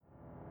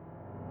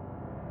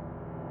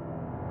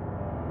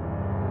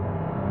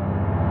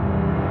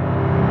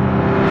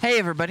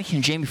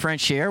everybody. Jamie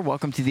French here.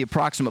 Welcome to the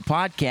Approximate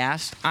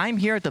Podcast. I'm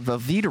here at the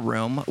Velveeta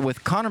Room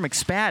with Connor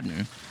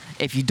McSpadden.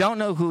 If you don't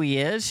know who he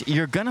is,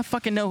 you're going to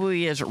fucking know who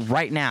he is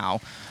right now.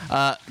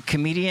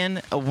 Comedian,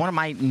 one of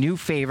my new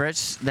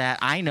favorites that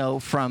I know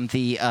from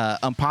the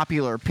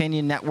Unpopular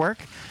Opinion Network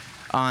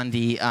on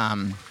the,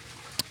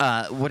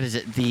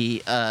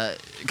 the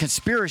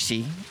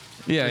Conspiracy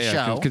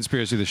show.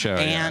 Conspiracy the show.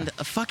 And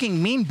a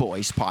fucking Mean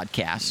Boys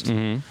podcast.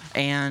 Mm-hmm.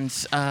 And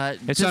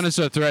it sounded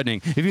so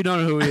threatening. If you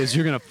don't know who he is,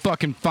 you're going to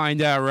fucking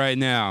find out right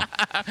now.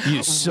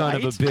 You son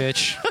of a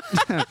bitch.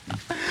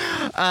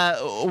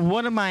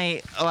 One of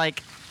my,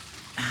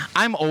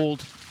 I'm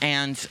old,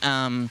 and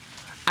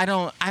I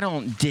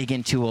don't dig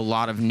into a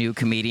lot of new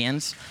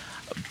comedians,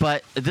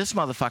 but this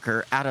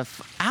motherfucker, out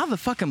of the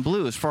fucking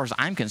blue, as far as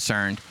I'm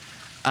concerned,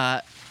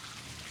 a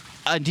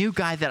new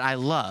guy that I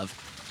love.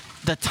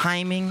 The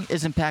timing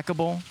is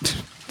impeccable.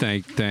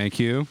 Thank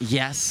you.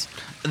 Yes.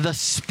 The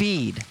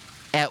speed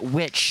at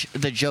which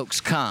the jokes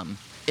come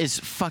is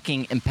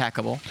fucking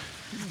impeccable.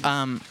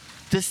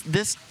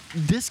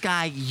 This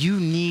guy you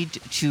need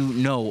to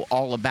know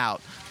all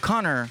about.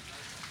 Connor,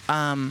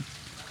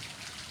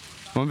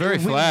 Well, I'm very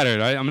flattered.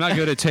 I'm not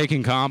good at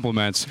taking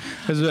compliments.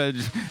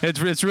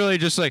 It's really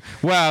just like,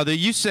 wow,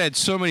 you said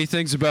so many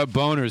things about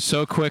boners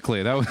so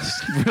quickly. That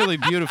was really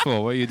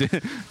beautiful what you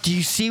did. Do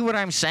you see what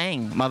I'm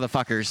saying,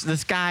 motherfuckers?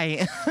 This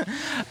guy...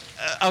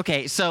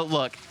 Okay, so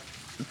look.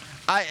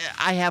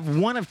 I have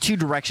one of two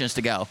directions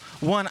to go.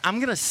 One, I'm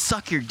going to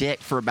suck your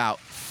dick for about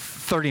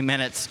 30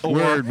 minutes.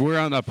 Or We're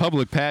on a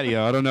public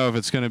patio. I don't know if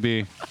it's going to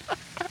be...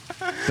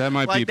 That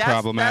might be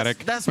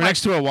problematic. We're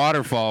next to a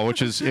waterfall,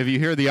 which is, if you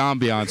hear the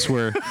ambiance,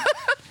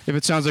 if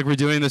it sounds like we're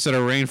doing this at a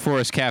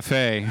rainforest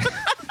cafe.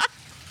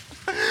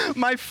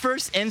 My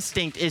first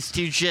instinct is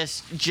to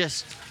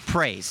just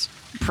praise.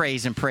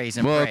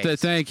 Well,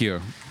 thank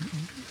you.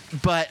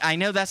 But I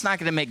know that's not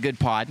going to make good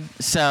pod,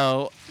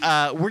 so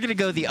we're going to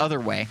go the other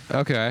way.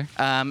 Okay.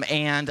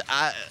 And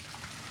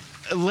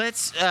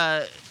let's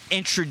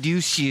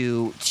introduce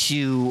you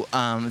to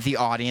the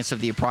audience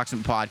of the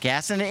Approximate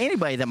Podcast and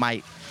anybody that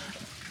might...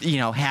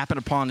 happen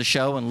upon the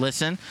show and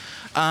listen.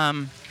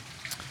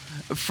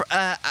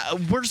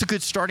 Where's a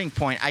good starting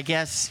point? I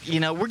guess,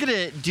 we're going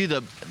to do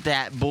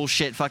that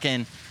bullshit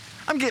fucking...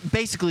 I'm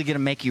basically going to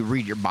make you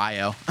read your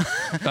bio.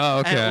 Oh,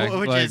 okay.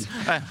 Which like is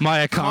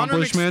my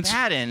accomplishments.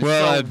 Connor McSpadden.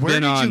 Well, so I've where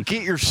been did on you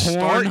get your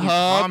start in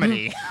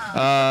comedy?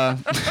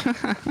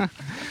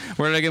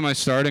 Where did I get my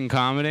start in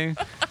comedy?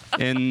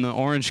 In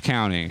Orange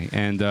County,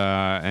 and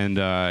in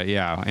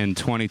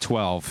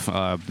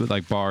 2012,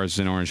 like bars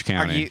in Orange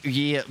County. Are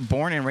you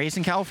born and raised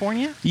in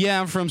California? Yeah,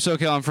 I'm from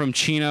SoCal. I'm from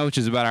Chino, which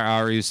is about an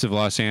hour east of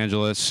Los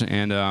Angeles,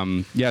 and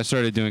I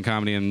started doing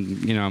comedy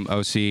in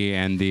OC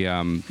and the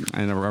and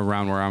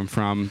around where I'm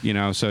from,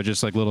 so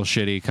just like little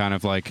shitty kind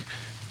of like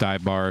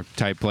dive bar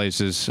type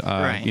places,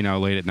 right.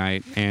 Late at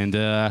night, and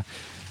I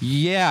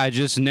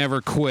just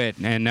never quit,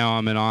 and now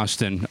I'm in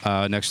Austin,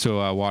 next to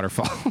a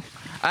waterfall.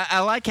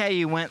 I like how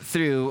you went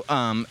through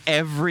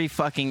every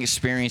fucking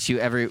experience you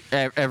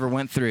ever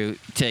went through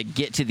to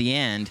get to the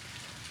end,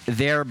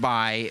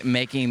 thereby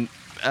making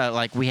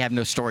we have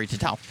no story to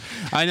tell.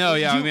 I know,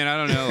 yeah. I mean, I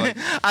don't know.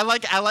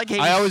 Like, I like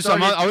how you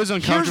I'm always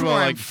uncomfortable. Here's where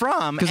like, I'm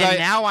from, and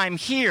now I'm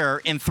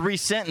here in 3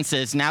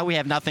 sentences. Now we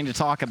have nothing to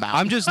talk about.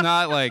 I'm just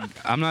not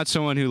I'm not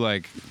someone who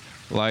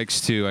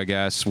likes to, I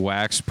guess,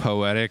 wax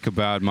poetic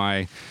about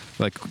my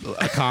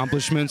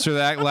accomplishments or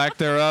that lack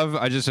thereof.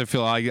 I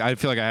feel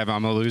like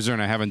I'm a loser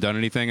and I haven't done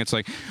anything. It's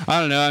like, I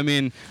don't know. I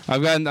mean,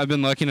 I've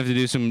been lucky enough to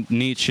do some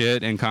neat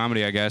shit in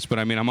comedy, I guess. But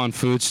I mean, I'm on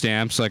food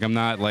stamps. Like, I'm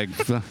not like,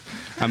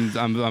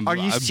 I'm. Are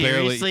you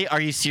seriously? Are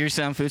you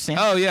seriously on food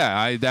stamps? Oh yeah,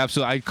 I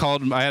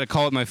had a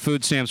call with my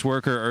food stamps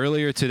worker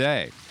earlier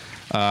today.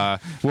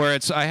 Where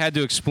I had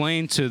to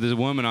explain to the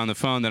woman on the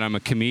phone that I'm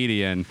a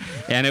comedian,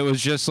 and it was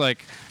just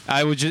like.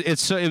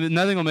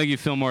 Nothing will make you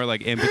feel more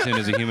like impotent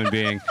as a human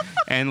being,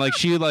 and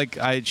she was like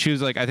I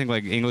think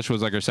like English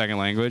was like her second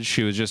language.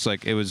 She was just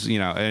like it was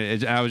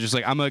I was just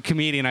like, I'm a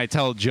comedian, I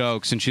tell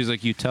jokes, and she's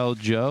like, you tell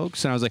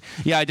jokes, and I was like,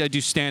 yeah, I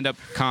do stand up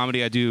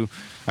comedy, I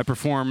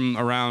perform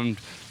around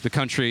the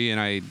country,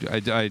 and I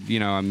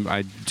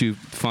do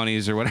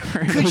funnies or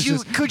whatever.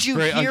 Could you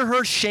hear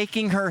her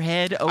shaking her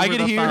head over the phone? I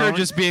could hear her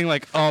just being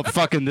like, oh,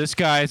 fucking this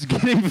guy's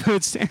getting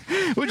food stamps,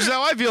 which is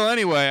how I feel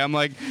anyway. I'm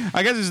like,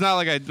 I guess it's not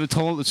like I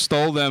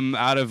stole them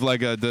out of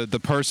like the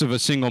purse of a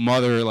single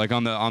mother like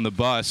on the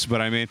bus, but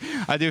I mean,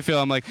 I do feel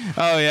I'm like,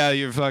 oh yeah,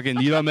 you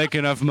don't make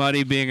enough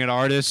money being an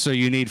artist, so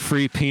you need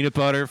free peanut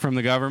butter from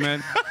the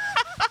government.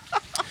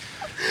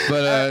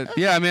 But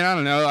I mean, I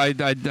don't know. I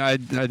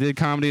did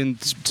comedy in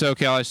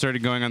SoCal. I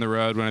started going on the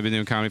road when I've been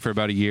doing comedy for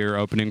about a year,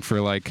 opening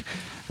for like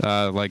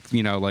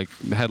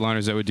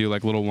headliners that would do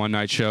like little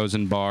one-night shows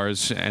in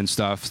bars and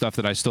stuff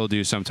that I still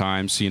do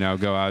sometimes.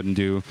 Go out and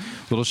do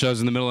little shows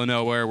in the middle of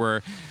nowhere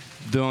where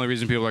the only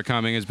reason people are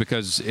coming is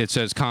because it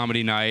says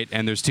comedy night,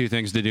 and there's two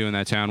things to do in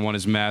that town. One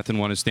is meth, and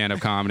one is stand-up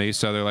comedy.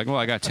 So they're like, well,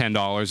 I got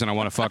 $10, and I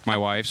want to fuck my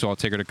wife, so I'll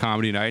take her to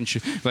comedy night. And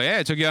she's like, hey,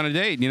 I took you on a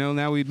date.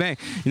 Now we bang.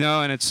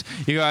 And it's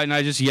you go out and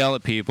I just yell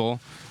at people.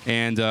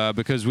 And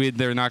because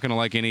they're not going to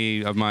like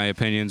any of my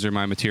opinions or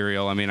my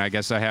material. I mean, I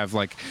guess I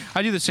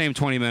do the same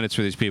 20 minutes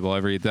for these people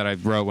that I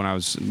wrote when I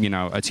was,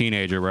 a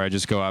teenager, where I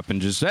just go up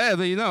and just,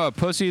 hey, a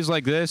pussy's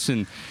like this,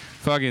 and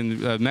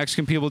fucking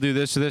Mexican people do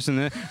this, and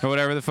this, or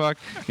whatever the fuck,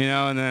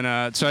 And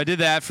then, so I did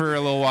that for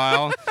a little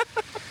while.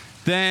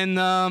 Then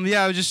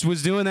I just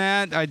was doing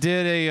that. I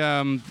did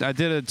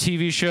a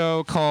TV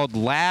show called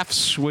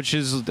Laughs, which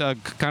is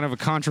kind of a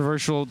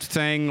controversial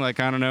thing. Like,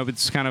 I don't know,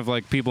 it's kind of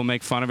like people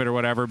make fun of it or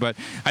whatever. But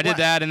I did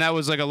that, and that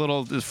was like a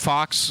little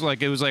Fox.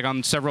 Like, it was like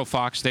on several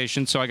Fox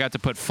stations, so I got to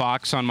put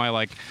Fox on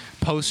my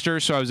poster.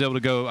 So I was able to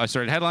go. I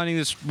started headlining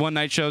this one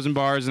night shows in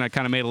bars, and I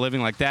kind of made a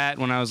living like that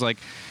when I was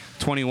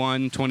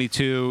 21,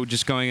 22,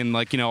 just going in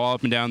all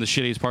up and down the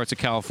shittiest parts of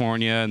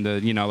California and the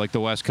the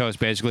West Coast,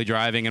 basically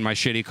driving in my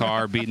shitty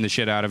car, beating the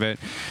shit out of it.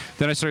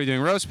 Then I started doing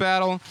Roast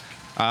Battle.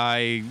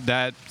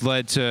 That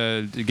led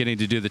to getting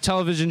to do the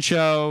television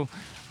show.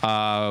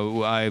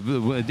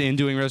 In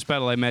doing Roast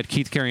Battle, I met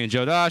Keith Carey and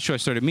Joe Dosh, who I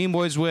started Mean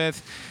Boys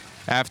with.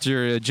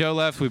 After Joe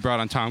left, we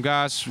brought on Tom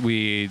Goss.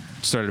 We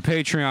started a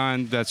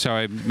Patreon. That's how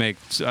I make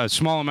a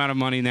small amount of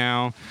money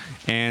now.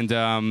 And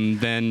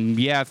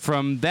then,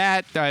 from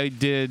that, I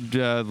did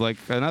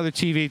another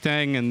TV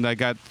thing, and I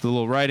got the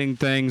little writing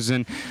things.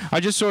 And I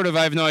just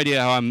I have no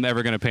idea how I'm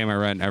ever going to pay my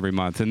rent every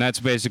month. And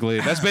that's basically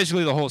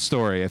the whole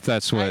story, if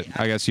that's what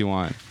I guess you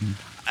want.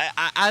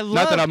 I love.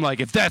 Not that I'm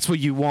if that's what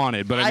you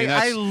wanted, but I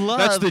mean,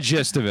 that's the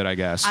gist of it, I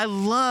guess. I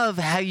love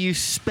how you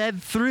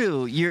sped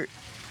through your.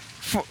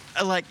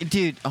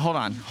 Dude, hold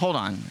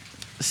on.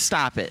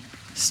 Stop it.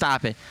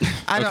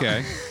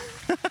 Okay.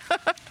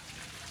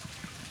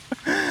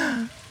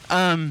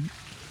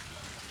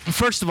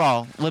 First of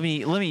all, let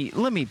me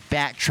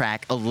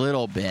backtrack a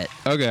little bit.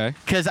 Okay.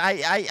 Because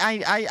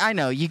I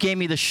know you gave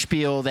me the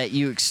spiel that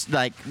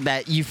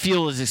that you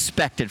feel is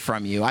expected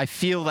from you. I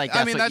feel like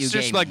that's that's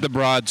just the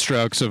broad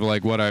strokes of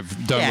what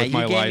I've done with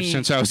my life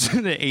since I was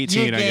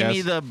 18. You gave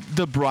me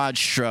the broad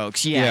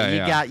strokes. You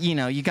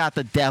got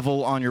the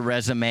devil on your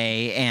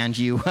resume, and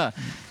you're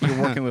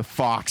working with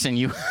Fox, and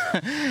you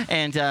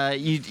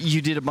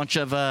did a bunch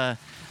of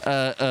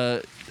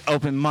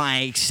open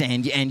mics,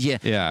 and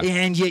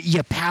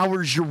you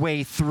powers your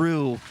way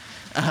through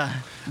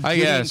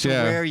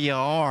where you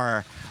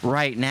are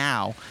right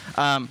now.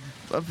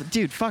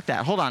 Dude, fuck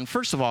that. Hold on.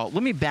 First of all,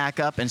 let me back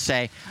up and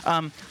say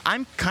I'm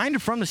kind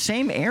of from the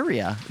same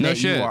area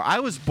that you are. I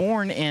was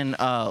born in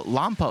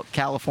Lompoc,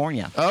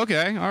 California.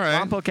 Okay, all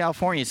right. Lompoc,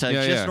 California, so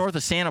just north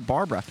of Santa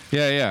Barbara.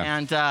 Yeah.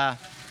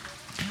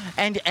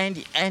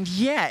 And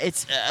yeah,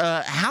 it's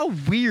how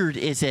weird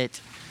is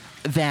it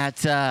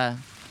that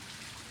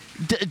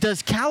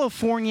does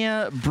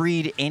California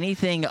breed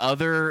anything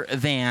other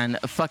than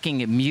fucking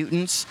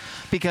mutants?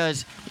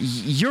 Because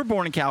you're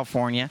born in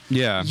California.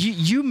 Yeah.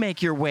 You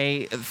make your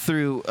way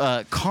through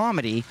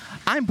comedy.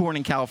 I'm born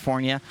in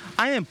California.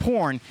 I'm in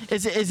porn.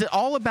 Is it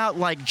all about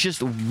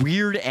just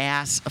weird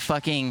ass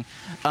fucking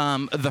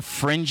the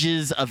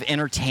fringes of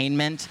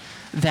entertainment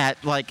that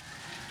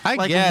I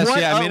guess,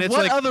 yeah. I mean, it's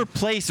what other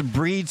place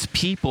breeds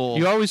people?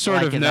 You always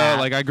sort of know.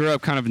 That? I grew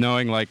up kind of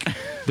knowing,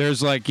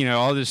 there's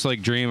all this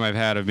dream I've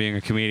had of being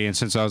a comedian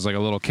since I was a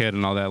little kid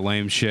and all that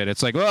lame shit.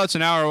 It's well, it's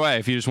an hour away.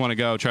 If you just want to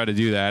go try to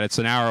do that, it's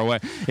an hour away.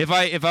 If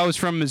I was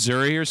from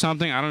Missouri or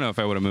something, I don't know if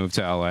I would have moved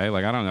to LA.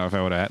 I don't know if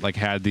I would have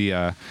had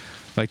the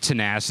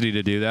tenacity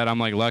to do that. I'm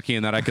lucky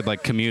in that I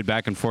could commute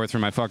back and forth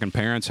from my fucking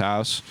parents'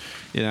 house,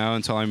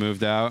 until I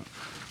moved out.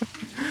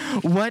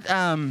 What?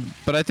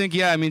 But I think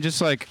I mean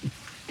just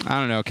I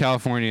don't know,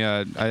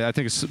 California, I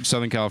think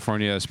Southern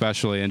California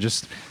especially, and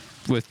just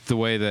with the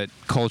way that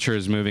culture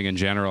is moving in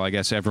general, I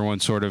guess everyone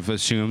sort of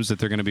assumes that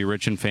they're going to be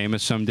rich and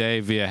famous someday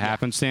via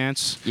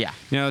happenstance. Yeah.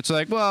 It's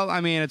well, I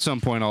mean, at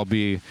some point I'll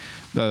be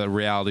the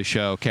reality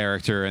show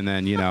character, and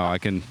then, I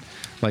can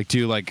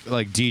do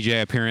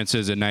DJ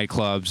appearances at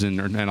nightclubs,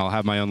 and I'll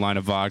have my own line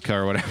of vodka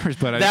or whatever.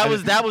 But that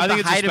was the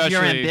height of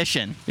your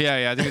ambition.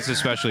 Yeah, I think it's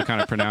especially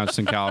kind of pronounced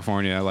in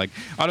California.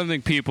 I don't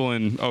think people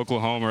in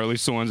Oklahoma, or at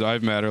least the ones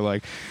I've met, are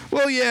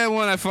well, yeah,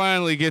 when I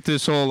finally get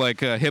this whole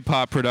hip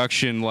hop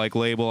production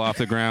label off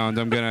the ground,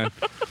 I'm gonna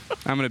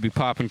be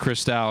popping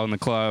Cristal in the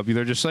club.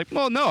 They're just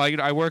well, no,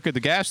 I work at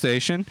the gas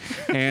station,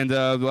 and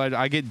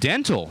I get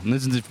dental. And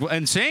this is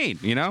insane,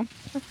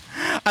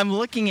 I'm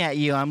looking at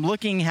you. I'm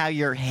looking how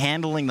you're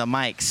handling the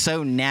mic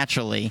so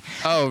naturally.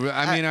 Oh,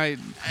 I mean,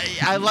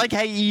 I like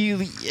how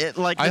you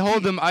I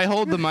hold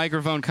the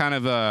microphone kind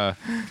of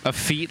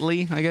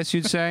effetely, I guess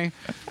you'd say.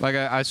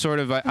 I sort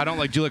of I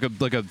don't do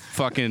a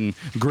fucking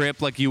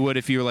grip like you would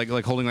if you were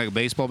like holding a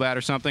baseball bat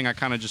or something. I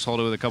kind of just hold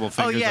it with a couple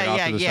fingers.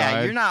 Off to the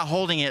side. You're not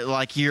holding it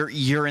like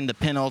you're in the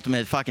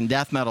penultimate fucking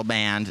death metal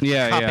band.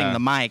 Cupping the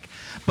mic,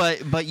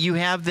 but you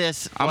have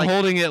this. I'm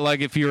holding it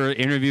like if you were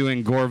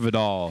interviewing Gore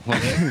Vidal.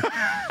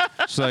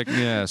 It's like,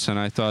 yes, and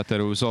I thought that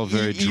it was all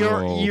very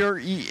droll.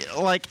 You're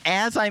like,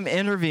 as I'm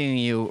interviewing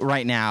you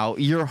right now,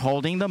 you're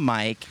holding the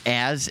mic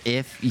as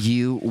if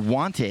you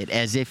want it,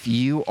 as if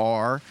you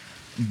are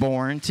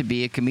born to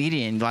be a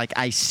comedian. Like,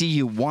 I see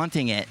you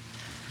wanting it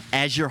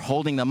as you're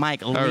holding the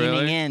mic, leaning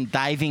really? in,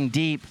 diving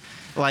deep.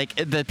 Like,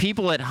 the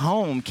people at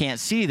home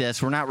can't see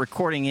this. We're not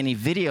recording any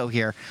video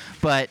here,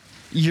 but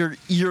you're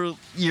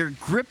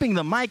gripping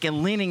the mic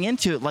and leaning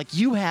into it like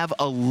you have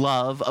a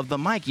love of the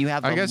mic. You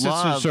have the I guess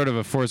love. it's just sort of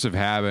a force of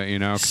habit, you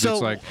know. 'Cause So,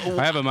 it's like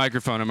I have a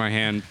microphone in my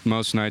hand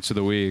most nights of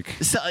the week.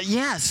 So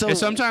And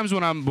sometimes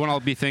when I'll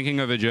be thinking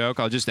of a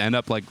joke, I'll just end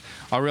up like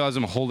I'll realize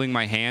I'm holding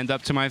my hand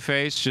up to my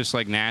face just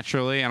like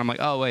naturally, and I'm like,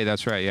 oh wait,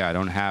 that's right, yeah, I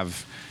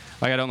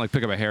don't like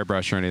pick up a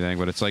hairbrush or anything,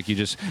 but it's like you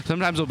just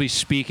sometimes I'll be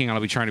speaking and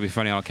I'll be trying to be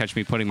funny and I'll catch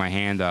me putting my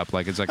hand up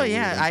like it's like. Oh a weird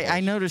yeah, impulse. I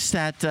noticed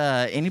that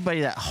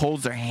anybody that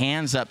holds their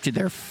hands up to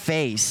their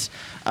face,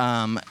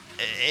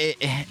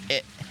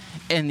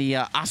 in the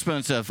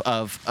auspice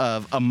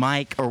of a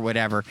mic or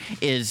whatever,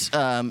 is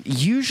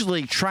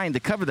usually trying to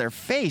cover their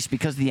face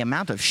because of the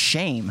amount of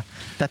shame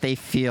that they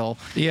feel.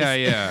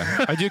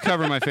 Yeah. I do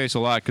cover my face a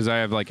lot because I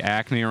have like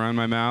acne around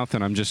my mouth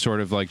and I'm just sort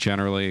of like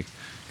generally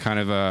kind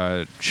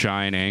of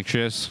shy and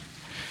anxious.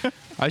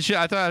 I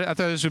thought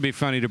this would be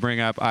funny to bring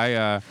up.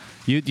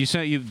 You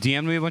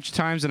DM'd me a bunch of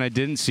times and I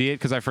didn't see it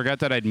because I forgot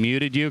that I'd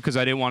muted you because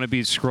I didn't want to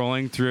be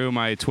scrolling through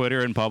my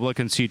Twitter in public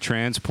and see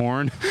trans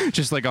porn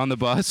just like on the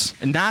bus.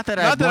 Not that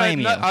I blame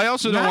you. I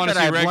also don't Not want to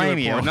that see I regular blame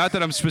you. porn. Not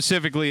that I'm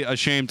specifically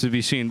ashamed to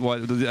be seen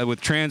with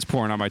trans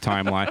porn on my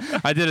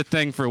timeline. I did a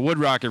thing for Wood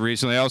Rocket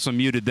recently. I also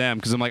muted them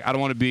because I'm like, I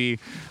don't want to be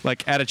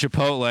like at a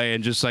Chipotle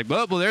and just like,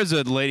 well, there's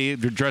a lady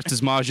dressed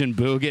as Majin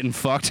Buu getting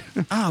fucked.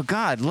 Oh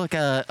God! Look,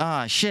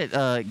 shit,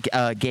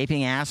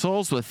 gaping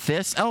assholes with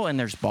fists. Oh, and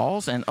there's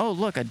balls, and oh,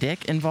 look, a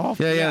dick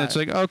involved. Yeah. It's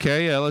like,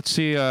 okay, yeah, let's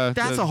see.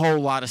 That's a whole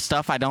lot of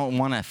stuff I don't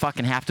want to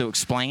fucking have to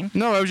explain.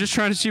 No, I was just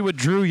trying to see what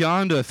Drew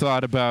Yonda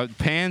thought about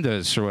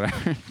pandas or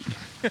whatever.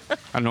 I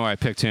don't know why I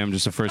picked him.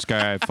 Just the first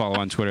guy I follow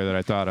on Twitter that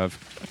I thought of.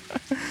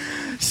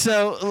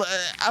 So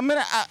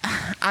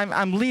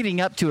I'm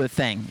leading up to a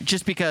thing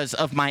just because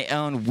of my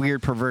own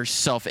weird, perverse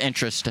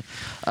self-interest.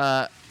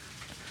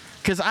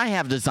 Because I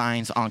have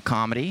designs on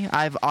comedy.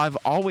 I've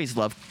always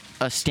loved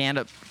a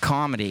stand-up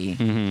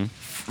comedy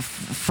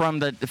from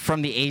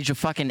the age of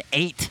fucking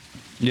 8,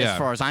 Yeah. as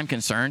far as I'm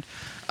concerned.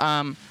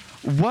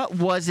 What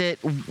was it?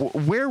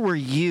 Where were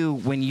you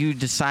when you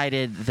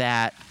decided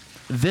that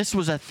this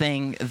was a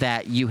thing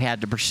that you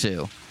had to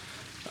pursue?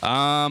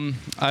 I'd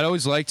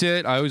always liked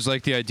it. I always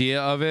liked the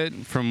idea of it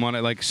from when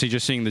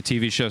just seeing the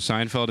TV show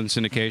Seinfeld in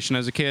syndication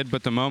as a kid.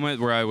 But the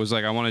moment where I was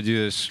like, I want to do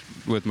this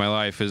with my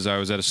life is I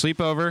was at a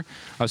sleepover.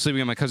 I was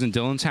sleeping at my cousin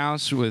Dylan's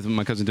house with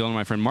my cousin Dylan and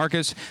my friend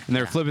Marcus, and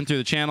they were flipping through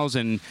the channels,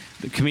 and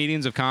the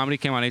Comedians of Comedy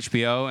came on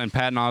HBO, and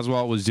Patton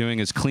Oswalt was doing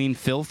his Clean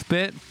Filth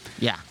bit.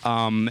 Yeah.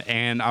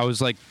 And I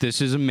was like,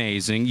 this is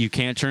amazing. You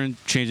can't change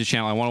the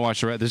channel. I want to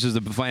watch the rest. This is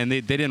the fun. And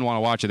they didn't want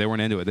to watch it. They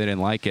weren't into it. They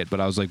didn't like it.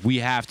 But I was like, we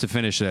have to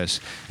finish this.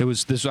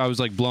 I was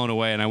like blown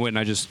away. And I went and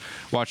I just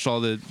watched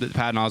all the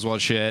Patton Oswalt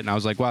shit. And I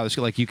was like, wow, this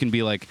like you can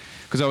be like,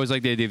 because I always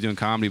liked the idea of doing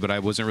comedy, but I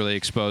wasn't really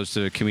exposed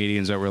to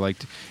comedians that were like,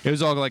 it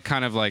was all like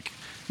kind of like,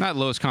 not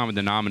lowest common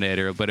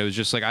denominator, but it was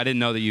just like I didn't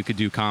know that you could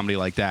do comedy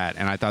like that,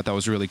 and I thought that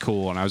was really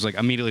cool, and I was like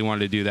immediately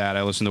wanted to do that.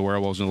 I listened to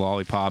Werewolves and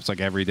Lollipops like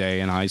every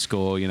day in high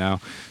school, you know.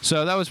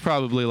 So that was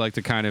probably like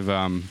the kind of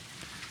I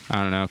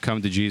don't know,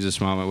 come to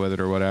Jesus moment with it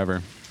or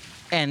whatever.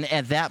 And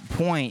at that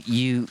point,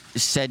 you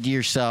said to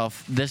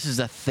yourself, "This is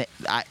a thing.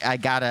 I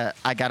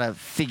gotta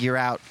figure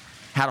out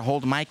how to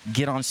hold a mic,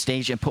 get on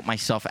stage, and put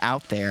myself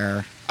out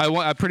there."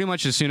 I pretty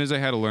much, as soon as I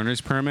had a learner's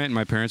permit and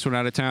my parents went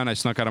out of town, I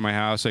snuck out of my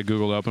house. I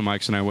Googled open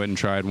mics and I went and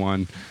tried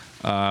one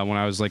when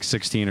I was like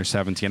 16 or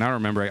 17. I don't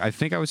remember. I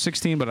think I was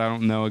 16, but I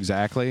don't know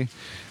exactly.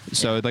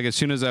 So like as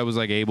soon as I was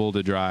like able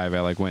to drive, I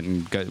like went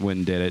and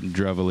did it and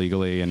drove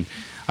illegally. And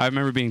I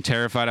remember being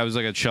terrified. I was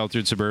like a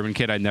sheltered suburban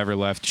kid. I'd never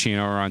left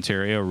Chino or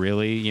Ontario,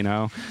 really, you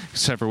know,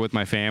 except for with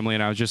my family.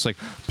 And I was just like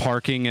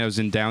parking. I was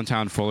in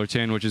downtown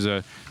Fullerton, which is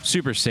a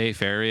super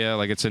safe area.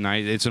 Like it's in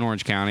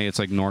Orange County. It's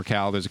like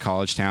NorCal. There's a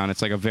college town.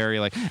 It's like a very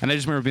like, and I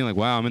just remember being like,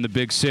 wow, I'm in the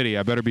big city.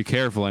 I better be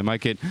careful. I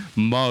might get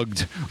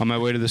mugged on my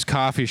way to this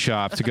coffee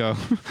shop to go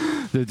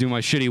to do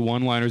my shitty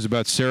one-liners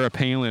about Sarah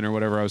Palin or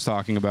whatever I was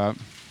talking about.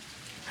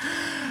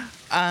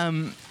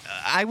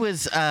 I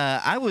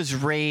was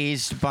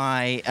raised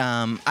by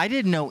I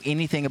didn't know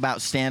anything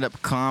about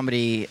stand-up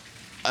comedy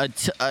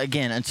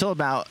until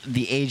about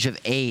the age of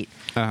 8,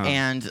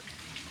 and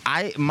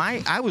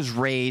I was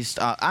raised.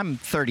 I'm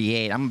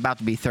 38. I'm about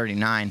to be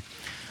 39,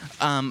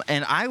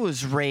 and I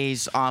was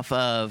raised off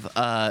of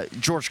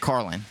George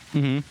Carlin.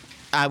 Mm-hmm.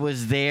 I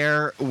was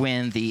there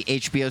when the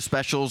HBO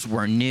specials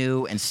were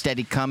new and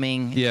steady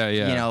coming. Yeah.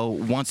 You know,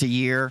 once a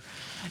year,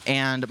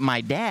 and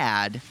my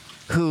dad,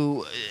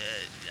 who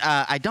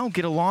I don't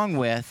get along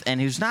with, and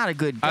who's not a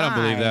good guy. I don't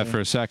believe that for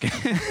a second.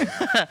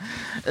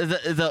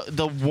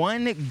 the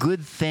one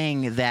good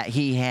thing that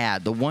he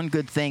had, the one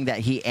good thing that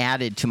he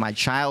added to my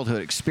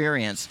childhood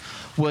experience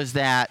was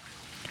that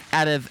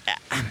out of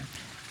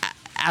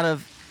out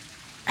of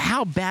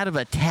how bad of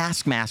a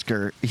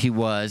taskmaster he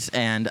was,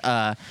 and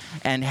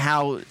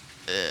how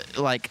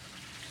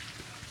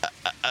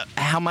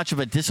how much of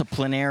a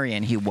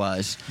disciplinarian he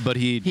was. But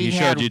he had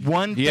showed you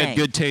one he thing. had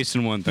good taste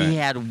in one thing. He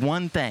had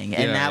one thing,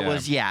 and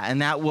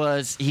that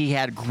was he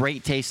had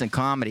great taste in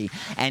comedy,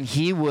 and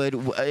he would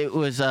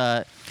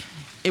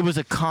it was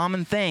a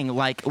common thing.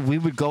 Like, we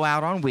would go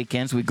out on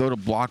weekends, we'd go to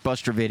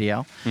Blockbuster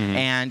Video,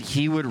 and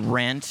he would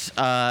rent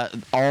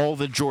all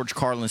the George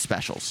Carlin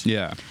specials.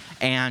 Yeah.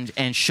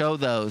 And show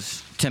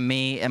those to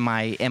me and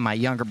my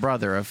younger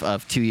brother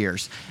of 2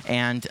 years.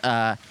 And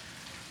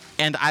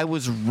I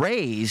was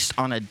raised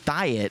on a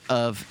diet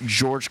of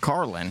George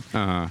Carlin.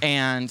 Uh-huh.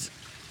 And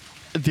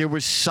there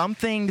was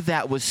something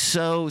that was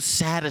so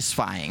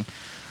satisfying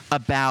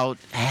about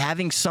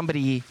having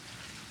somebody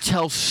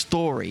tell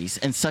stories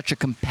in such a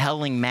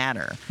compelling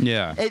manner.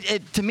 Yeah.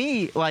 It to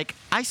me, like,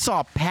 I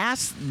saw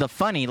past the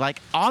funny.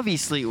 Like,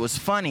 obviously it was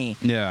funny.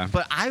 Yeah.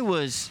 But I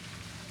was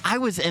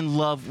in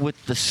love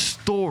with the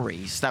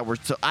stories that were.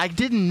 So I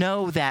didn't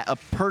know that a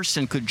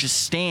person could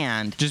just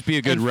stand, just be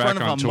a good in front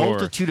of a raconteur.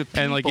 multitude of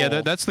people. And like,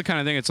 yeah, that's the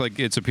kind of thing. It's like,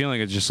 it's appealing.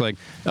 It's just like,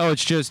 oh,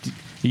 it's just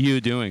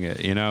you doing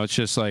it. You know, it's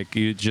just like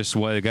the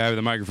guy with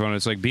the microphone.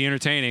 It's like, be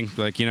entertaining.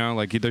 Like, you know,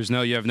 like you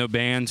have no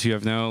bands, you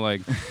have no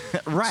like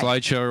right.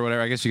 slideshow or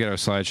whatever. I guess you got a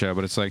slideshow,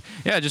 but it's like,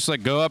 yeah, just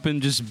like go up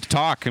and just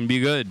talk and be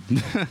good.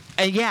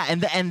 And yeah,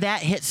 and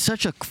that hit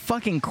such a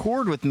fucking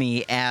chord with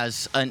me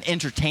as an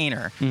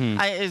entertainer,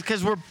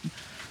 because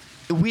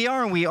we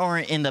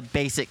aren't in the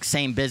basic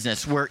same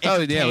business. We're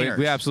entertainers. Oh yeah,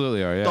 we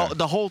absolutely are. Yeah.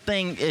 The whole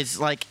thing is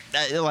like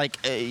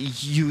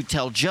you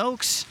tell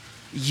jokes,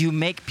 you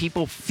make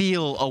people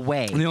feel a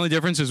way. And the only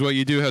difference is what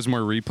you do has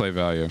more replay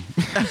value.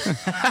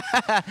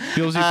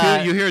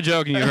 You hear a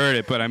joke and you heard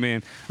it, but I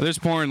mean, there's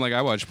porn. Like,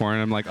 I watch porn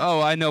and I'm like,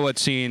 oh, I know what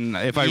scene.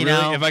 If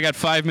I got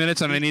 5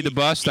 minutes and I need to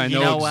bust, I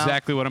know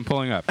exactly what I'm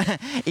pulling up.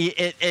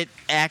 It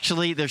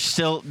actually there's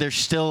still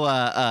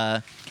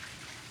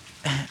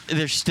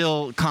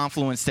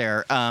confluence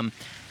there.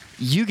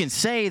 You can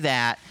say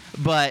that,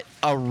 but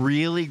a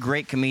really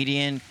great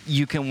comedian,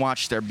 you can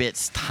watch their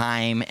bits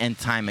time and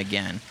time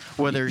again.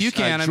 Whether you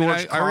can. I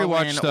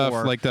rewatch stuff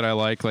like that I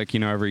like, you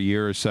know, every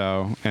year or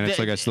so, and it's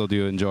like I still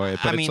do enjoy it.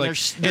 But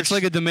it's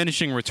like a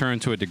diminishing return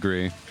to a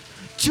degree.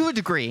 To a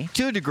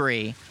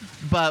degree,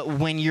 but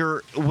when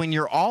you're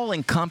all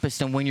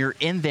encompassed and when you're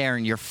in there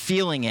and you're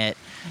feeling it,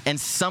 and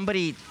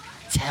somebody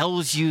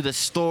tells you the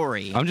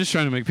story. I'm just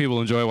trying to make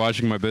people enjoy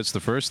watching my bits the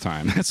first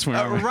time. That's where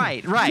I'm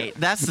right.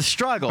 That's the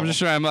struggle. I'm just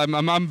trying.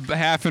 I'm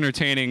half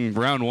entertaining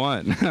round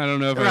one. I don't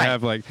know if I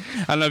have I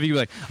don't know if you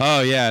like.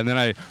 Oh yeah, and then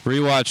I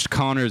rewatched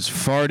Connor's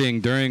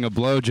farting during a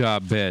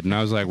blowjob bit, and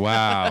I was like,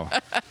 wow,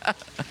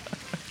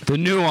 the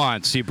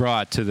nuance he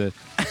brought to the.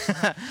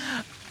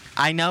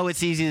 I know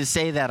it's easy to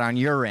say that on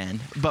your end,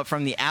 but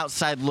from the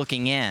outside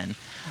looking in,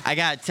 I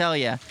gotta tell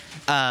you.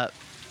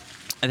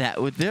 That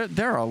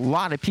there are a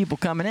lot of people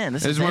coming in.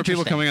 There's more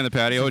people coming on the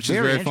patio, which is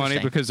very funny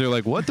because they're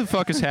like, "What the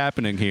fuck is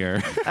happening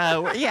here?"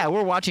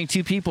 We're watching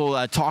two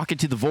people talking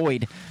to the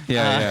void.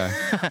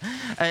 Yeah.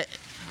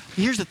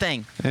 Here's the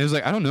thing. And he was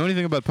like, I don't know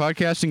anything about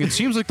podcasting. It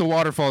seems like the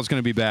waterfall is going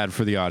to be bad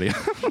for the audio.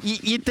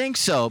 You'd think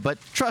so, but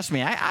trust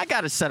me, I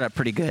got it set up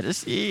pretty good.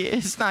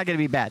 It's not going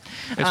to be bad.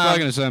 It's probably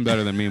going to sound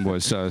better than Mean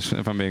Boys does,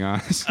 if I'm being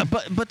honest.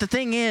 But the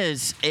thing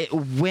is,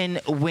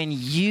 when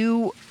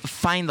you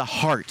find the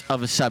heart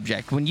of a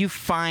subject, when you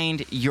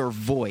find your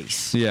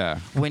voice,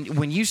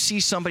 when you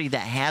see somebody that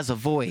has a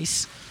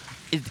voice,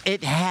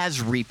 it has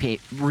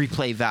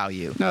replay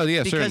value. No,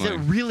 yeah, because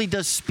certainly. it really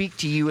does speak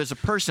to you as a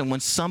person.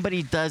 When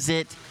somebody does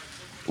it,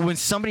 when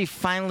somebody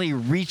finally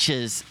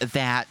reaches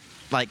that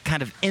like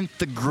kind of nth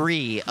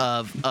degree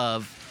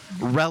of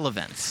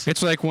relevance.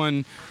 It's like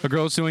when a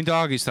girl's doing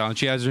doggy style and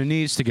she has her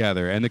knees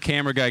together and the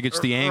camera guy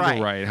gets the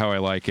angle right how I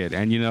like it,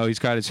 and you know he's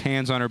got his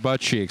hands on her butt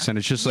cheeks, and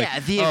it's just like,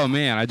 oh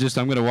man, I'm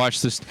going to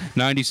watch this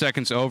 90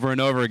 seconds over and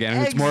over again,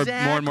 and it's more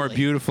and more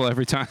beautiful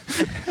every time.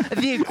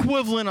 The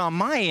equivalent on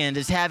my end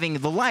is having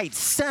the lights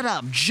set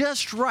up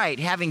just right,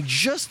 having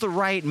just the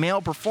right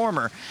male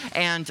performer,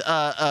 and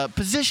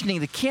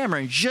positioning the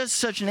camera in just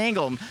such an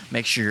angle.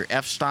 Make sure your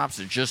f-stops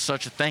are just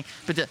such a thing,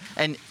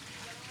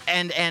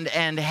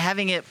 and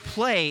having it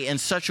play in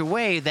such a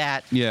way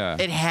that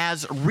it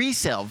has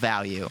resale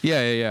value.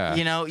 Yeah.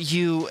 You know,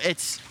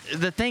 it's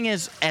the thing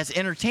is, as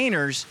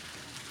entertainers,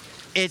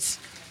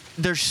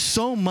 there's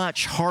so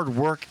much hard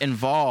work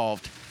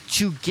involved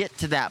to get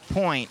to that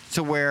point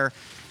to where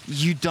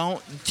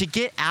to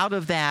get out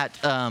of that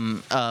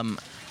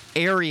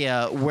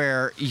area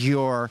where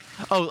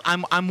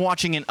I'm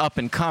watching an up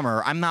and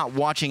comer. I'm not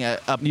watching a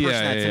person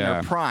that's in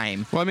their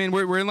prime. Well, I mean,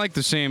 we're in like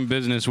the same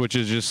business, which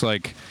is just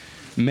like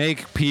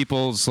make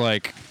people's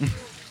like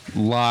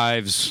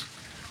lives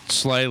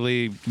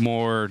slightly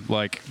more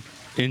like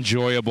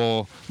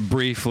enjoyable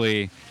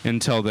briefly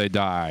until they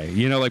die.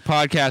 You know, like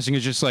podcasting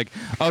is just like,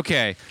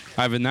 okay,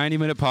 I have a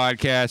 90-minute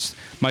podcast.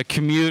 My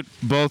commute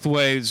both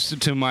ways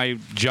to my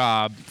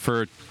job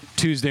for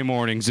Tuesday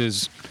mornings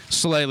is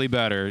slightly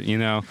better, you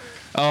know.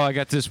 Oh, I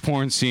got this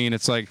porn scene.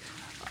 It's like,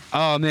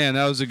 oh man,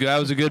 that was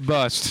a good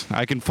bust.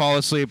 I can fall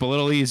asleep a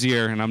little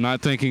easier, and I'm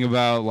not thinking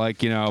about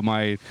like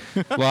my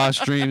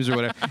lost dreams or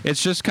whatever.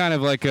 It's just kind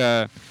of like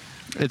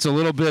it's a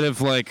little bit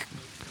of like,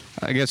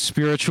 I guess,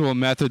 spiritual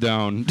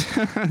methadone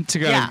to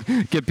kind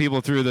of get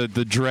people through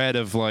the dread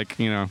of like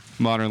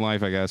modern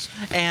life, I guess.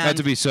 And not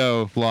to be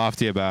so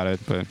lofty about it,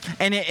 but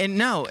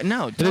no,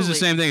 totally. It is the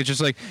same thing. It's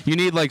just like you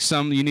need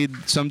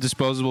some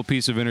disposable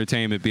piece of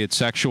entertainment, be it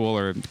sexual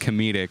or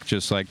comedic.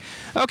 Just like,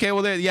 okay,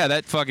 well,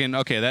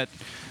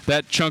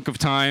 that chunk of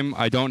time,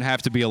 I don't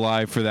have to be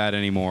alive for that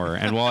anymore.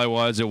 And while I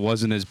was, it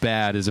wasn't as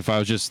bad as if I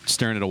was just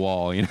staring at a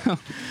wall,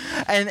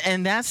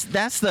 And that's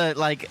the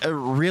like a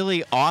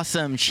really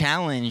awesome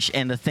challenge,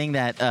 and the thing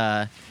that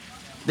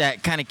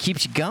that kind of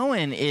keeps you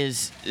going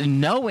is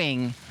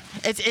knowing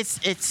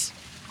it's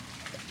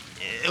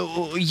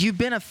you've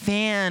been a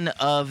fan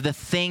of the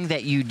thing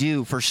that you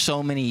do for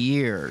so many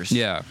years.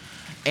 Yeah.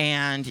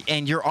 And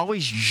you're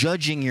always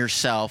judging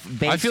yourself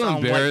based on I feel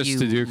embarrassed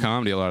what you, to do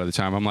comedy a lot of the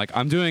time. I'm like,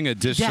 I'm doing a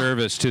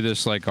disservice to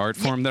this like art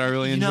form that I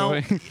really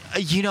enjoy.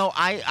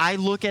 I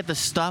look at the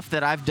stuff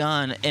that I've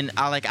done, and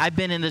I've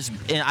been in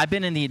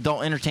the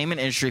adult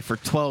entertainment industry for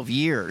 12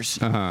 years,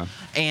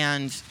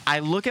 and I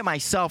look at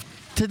myself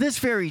to this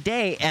very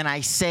day, and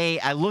I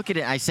look at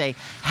it and I say,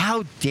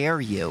 how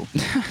dare you?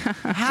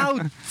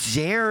 How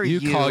dare you?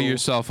 You call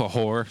yourself a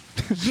whore?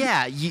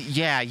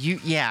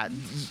 Yeah.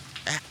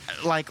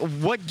 Like,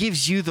 what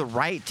gives you the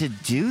right to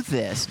do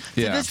this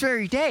to this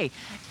very day?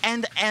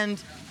 And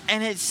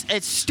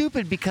it's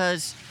stupid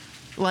because,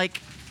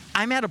 like,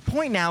 I'm at a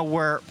point now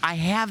where I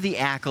have the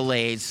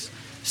accolades.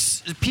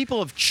 People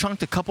have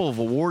chunked a couple of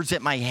awards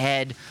at my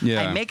head.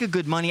 Yeah. I make a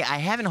good money. I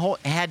haven't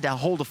had to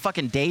hold a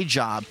fucking day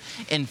job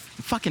in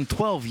fucking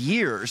 12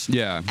 years.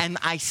 Yeah. And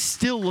I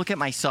still look at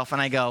myself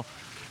and I go,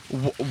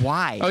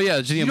 why? Oh yeah,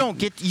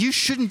 you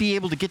shouldn't be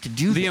able to get to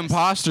do the this.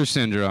 imposter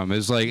syndrome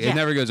is like it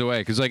never goes away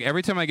because like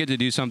every time I get to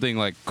do something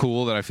like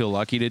cool that I feel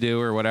lucky to do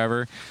or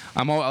whatever,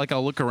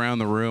 I'll look around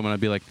the room and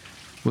I'd be like,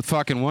 well,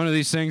 fucking one of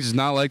these things is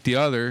not like the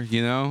other,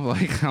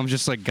 Like I'm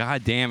just like,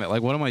 God damn it!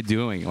 Like what am I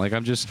doing? Like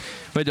I'm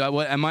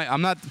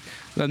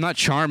not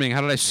charming. How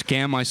did I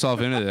scam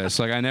myself into this?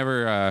 Like I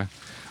never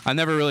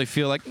really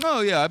feel like, oh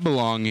yeah, I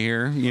belong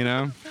here,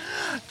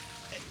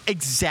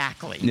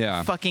 Exactly.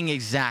 Yeah. Fucking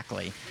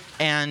exactly.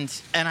 And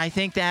I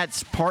think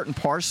that's part and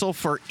parcel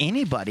for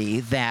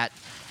anybody that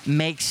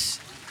makes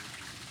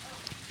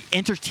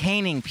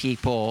entertaining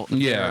people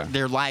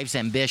their life's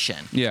ambition.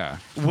 Yeah.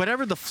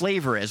 Whatever the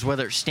flavor is,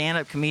 whether it's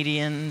stand-up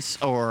comedians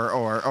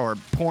or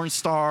porn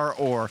star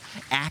or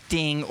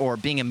acting or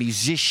being a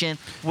musician,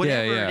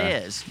 whatever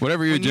it is.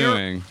 Whatever you're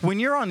doing. When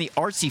you're on the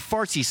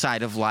artsy-fartsy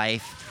side of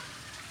life,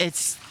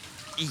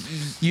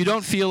 you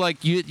don't feel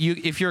like you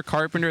if you're a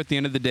carpenter at the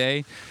end of the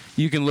day,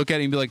 you can look at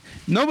it and be like,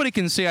 nobody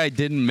can say I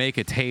didn't make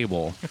a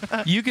table.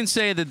 You can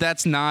say that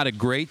that's not a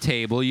great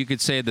table. You could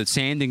say that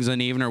sanding's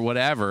uneven or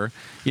whatever,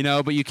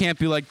 but you can't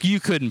be like, you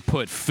couldn't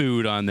put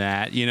food on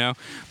that,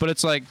 But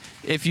it's like,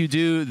 if you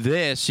do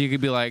this, you could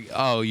be like,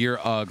 oh, you're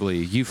ugly.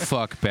 You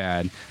fuck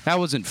bad. That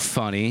wasn't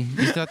funny.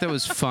 You thought that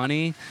was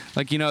funny?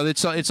 Like,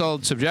 it's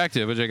all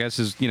subjective, which I guess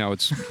is,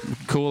 it's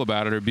cool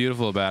about it or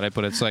beautiful about it.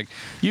 But it's like,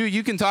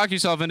 you can talk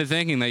yourself into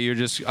thinking that you're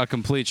just a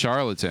complete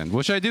charlatan,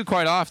 which I do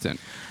quite often.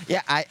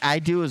 Yeah, I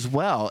do as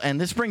well.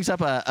 And this brings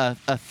up a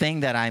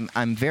thing that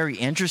I'm very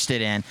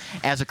interested in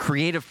as a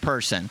creative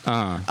person.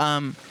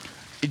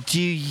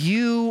 Do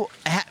you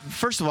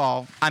first of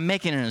all, I'm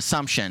making an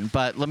assumption,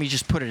 but let me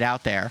just put it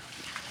out there.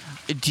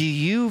 Do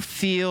you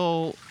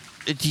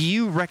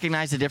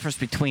recognize the difference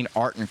between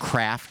art and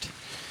craft?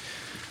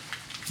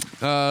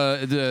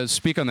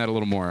 Speak on that a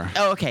little more.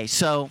 Oh, okay.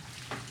 So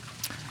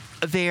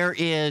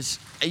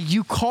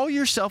you call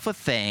yourself a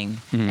thing,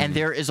 and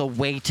there is a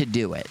way to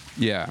do it.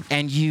 Yeah.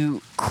 And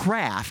you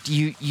craft.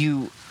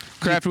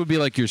 Craft would be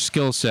like your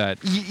skill set.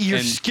 Your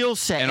skill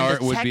set and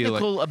art would be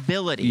technical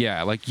ability.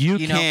 Yeah, like you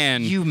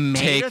can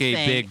take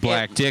a big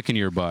black dick in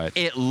your butt.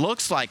 It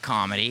looks like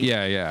comedy.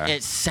 Yeah.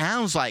 It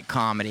sounds like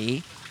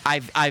comedy.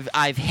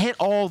 I've hit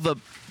all the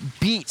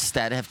beats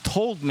that have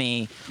told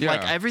me,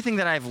 like everything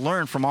that I've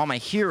learned from all my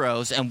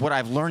heroes and what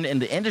I've learned in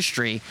the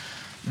industry.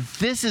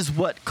 This is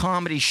what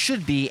comedy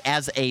should be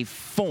as a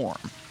form.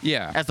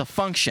 Yeah. As a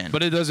function.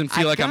 But it doesn't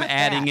feel like I'm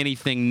adding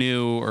anything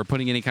new or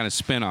putting any kind of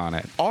spin on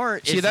it.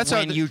 Art is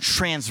when you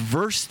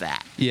transverse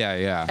that.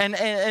 Yeah. And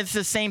it's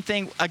the same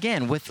thing,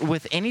 again,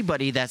 with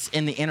anybody that's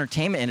in the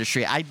entertainment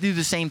industry. I do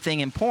the same thing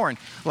in porn.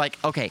 Like,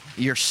 okay,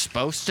 you're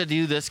supposed to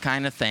do this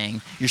kind of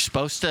thing. You're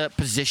supposed to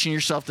position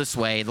yourself this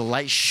way. The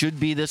light should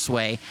be this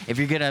way. If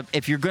you're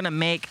going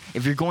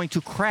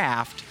to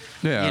craft,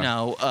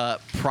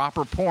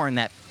 proper porn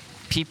that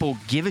people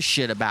give a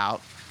shit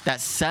about,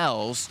 that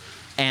sells,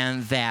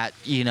 and that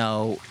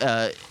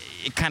it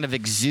kind of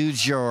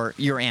exudes your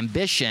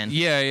ambition.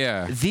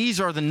 Yeah. These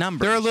are the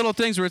numbers. There are little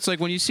things where it's like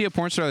when you see a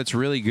porn star that's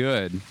really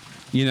good,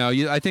 You know,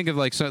 I think of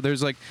like, so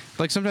there's like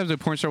sometimes a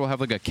porn star will have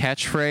like a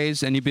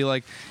catchphrase, and you'd be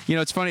like, you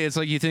know, it's funny. It's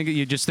like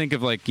you just think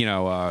of like, you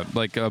know,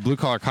 like a blue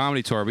collar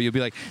comedy tour, but you'll be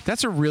like,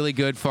 that's a really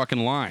good fucking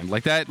line.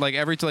 Like that, like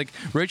like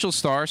Rachel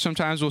Starr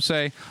sometimes will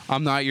say,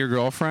 "I'm not your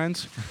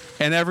girlfriend,"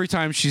 and every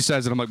time she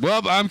says it, I'm like,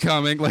 well, I'm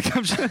coming. Like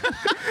I'm just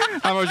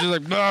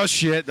like, oh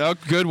shit, oh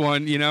good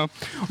one, you know.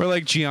 Or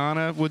like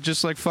Gianna would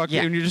just like fuck,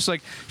 and you're just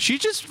like, she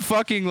just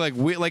fucking like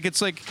like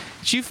it's like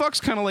she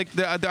fucks kind of like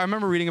I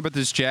remember reading about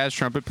this jazz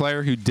trumpet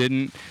player who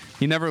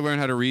he never learned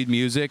how to read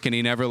music, and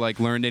he never like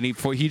learned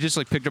he just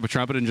like picked up a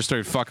trumpet and just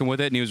started fucking with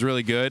it, and he was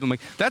really good. I'm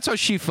like, that's how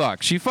she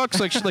fucks. She fucks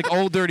like she's like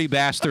Old Dirty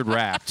Bastard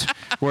Wrapped,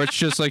 where it's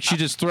just like she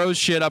just throws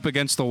shit up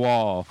against the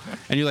wall,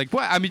 and you're like,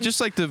 what? I mean,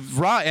 just like the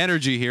raw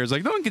energy here is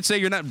like, no one can say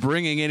you're not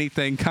bringing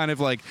anything kind of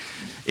like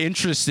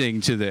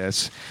interesting to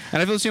this.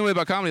 And I feel the same way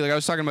about comedy. Like I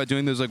was talking about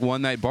doing those like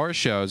one night bar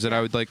shows that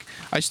I would like,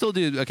 I still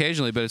do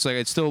occasionally, but it's like,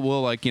 it still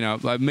will, like, you know,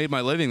 I've made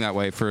my living that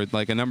way for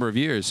like a number of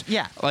years.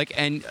 Yeah. Like,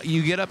 and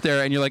you get up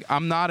there and you're like,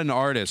 I'm not an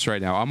artist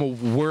right now. I'm a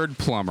word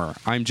plumber.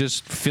 I'm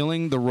just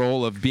filling the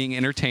role of being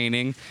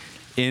entertaining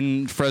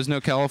in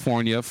Fresno,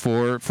 California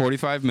for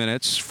 45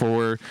 minutes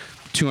for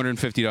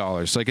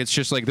 $250. Like, it's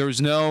just like, there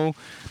was no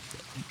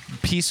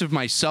piece of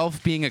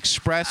myself being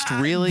expressed,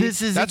 really.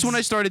 That's when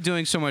I started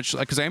doing so much,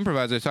 because I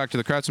improvise. I talk to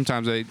the crowd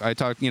sometimes. I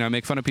talk, you know, I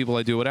make fun of people.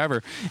 I do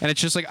whatever, and it's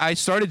just like I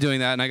started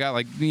doing that, and I got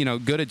like, you know,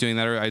 good at doing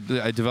that, or I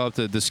developed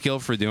the skill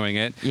for doing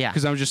it. Yeah.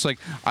 Because I'm just like,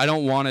 I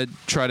don't want to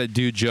try to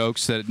do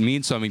jokes that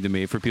mean something to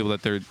me for people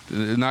that they're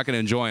not going to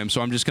enjoy them.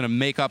 So I'm just going to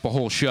make up a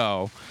whole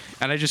show.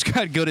 And I just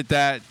got good at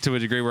that to a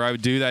degree where I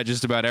would do that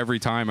just about every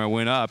time I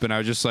went up. And I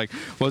was just like,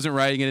 wasn't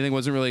writing anything,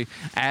 wasn't really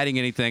adding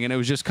anything. And it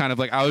was just kind of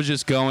like, I was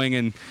just going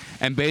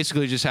and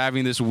basically just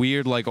having this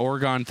weird like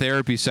orgone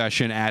therapy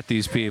session at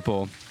these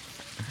people.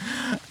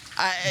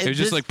 It was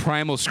just like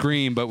Primal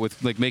Scream, but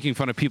with like making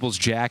fun of people's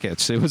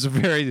jackets. It was a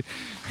very...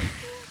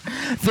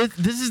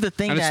 This is the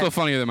thing, and it's that, still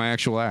funnier than my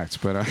actual acts,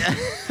 but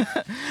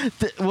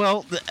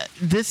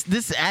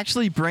this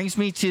actually brings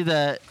me to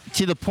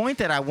the point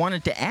that I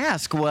wanted to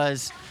ask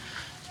was,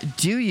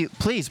 do you,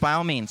 please, by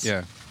all means,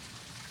 yeah,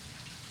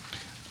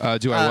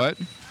 do I what?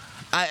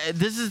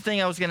 This is the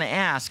thing I was going to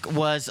ask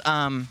was,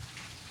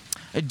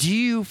 do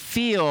you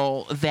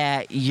feel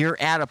that you're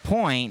at a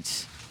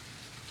point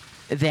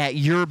that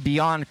you're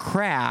beyond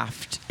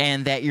craft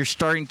and that you're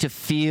starting to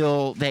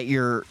feel that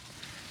you're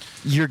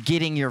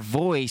getting your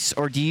voice,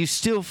 or do you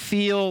still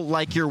feel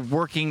like you're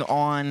working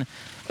on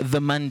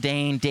the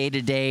mundane,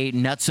 day-to-day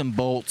nuts and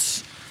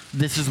bolts?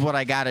 This is what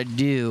I got to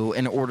do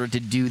in order to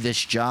do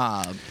this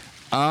job.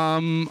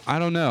 I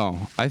don't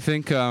know. I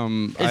think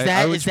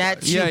is that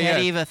too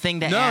heavy of a thing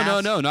to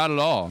ask? No, not at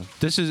all.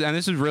 This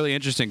is really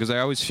interesting because I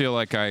always feel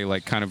like I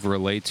like kind of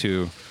relate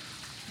to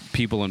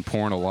people in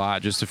porn a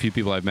lot. Just a few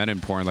people I've met in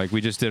porn. Like we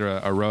just did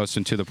a roast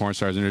into the porn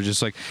stars, and they're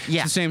just like,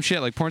 it's the same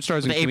shit. Like porn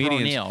stars and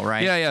comedians. April O'Neil,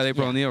 right? Yeah, the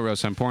April O'Neil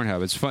roast on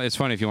Pornhub. It's fun. It's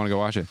funny if you want to go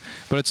watch it.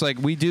 But it's like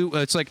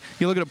it's like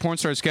you look at a porn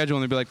star schedule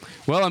and they'd be like,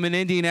 well, I'm in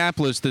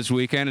Indianapolis this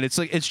weekend, and it's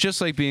like it's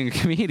just like being a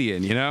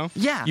comedian, you know?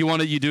 Yeah.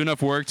 You do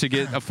enough work to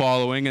get a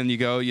following, and you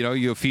go, you know,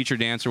 you feature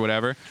dance or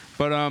whatever.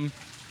 But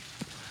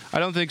I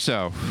don't think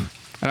so,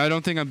 and I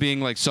don't think I'm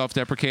being like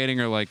self-deprecating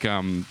or like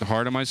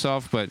hard on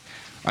myself, but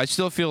I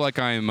still feel like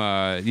I'm,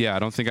 I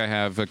don't think I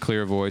have a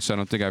clear voice. I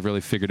don't think I've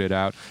really figured it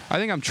out. I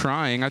think I'm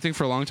trying. I think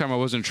for a long time I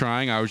wasn't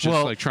trying. I was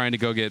just like trying to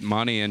go get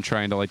money and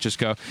trying to like just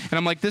go. And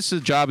I'm like,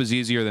 job is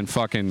easier than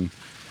fucking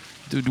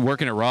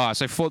working at Ross.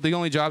 The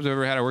only jobs I've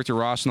ever had, I worked at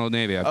Ross and Old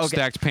Navy. I've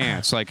stacked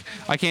pants. Like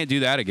I can't do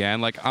that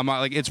again. Like I'm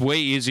like, it's way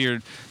easier,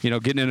 you know,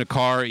 getting in a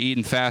car,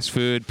 eating fast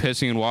food,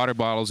 pissing in water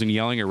bottles, and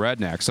yelling at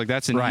rednecks. Like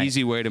that's an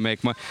easy way to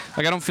make money.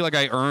 Like I don't feel like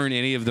I earn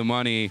any of the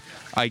money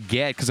I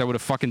get because I would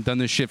have fucking done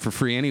this shit for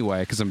free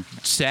anyway. Because I'm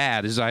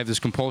sad, I have this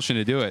compulsion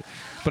to do it.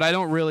 But I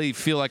don't really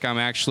feel like I'm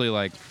actually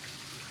like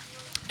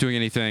doing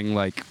anything.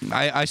 Like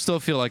I still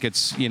feel like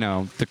it's, you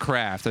know, the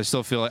craft. I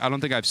still feel like I don't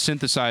think I've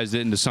synthesized it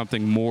into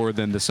something more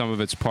than the sum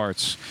of its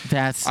parts.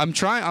 I'm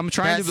trying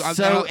that's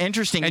to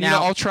interesting. And now, you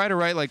know, I'll try to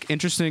write like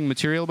interesting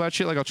material about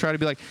shit. Like I'll try to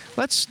be like,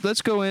 let's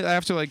go in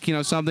after like, you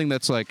know, something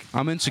that's like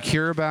I'm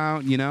insecure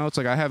about, you know. It's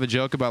like I have a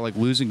joke about like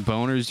losing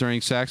boners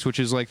during sex, which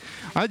is like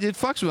it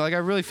fucks me. Like I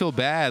really feel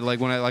bad like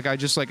when I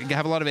just like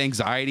have a lot of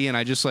anxiety, and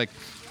I just like,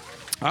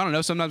 I don't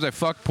know, sometimes I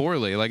fuck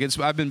poorly. Like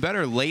I've been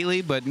better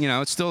lately, but you know,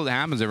 it still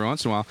happens every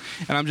once in a while.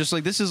 And I'm just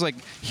like, this is like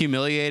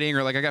humiliating,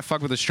 or like I got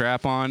fucked with a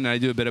strap on and I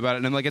do a bit about it.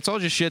 And I'm like, it's all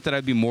just shit that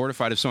I'd be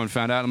mortified if someone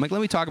found out. I'm like, let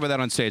me talk about that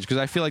on stage, because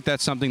I feel like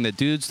that's something that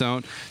dudes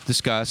don't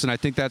discuss. And I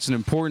think that's an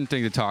important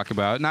thing to talk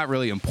about. Not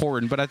really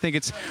important, but I think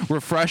it's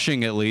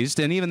refreshing at least.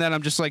 And even then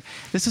I'm just like,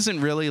 this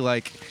isn't really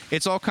like,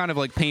 it's all kind of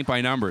like paint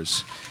by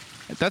numbers.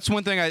 That's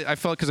one thing I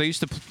felt, because I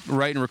used to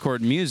write and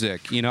record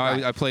music. You know,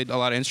 right. I played a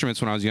lot of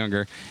instruments when I was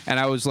younger, and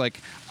I was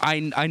like,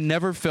 I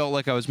never felt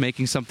like I was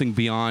making something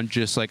beyond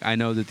just like, I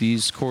know that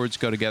these chords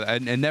go together. I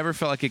never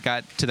felt like it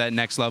got to that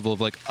next level of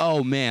like,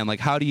 oh man,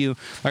 like how do you,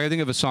 like I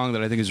think of a song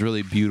that I think is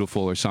really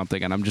beautiful or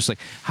something, and I'm just like,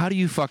 how do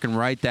you fucking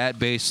write that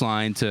bass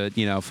line to,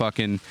 you know,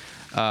 fucking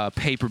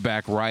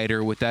paperback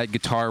writer with that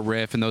guitar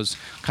riff and those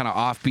kind of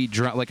offbeat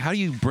drum. Like, how do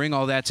you bring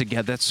all that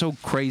together? That's so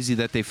crazy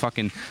that they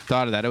fucking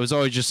thought of that. It was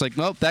always just like,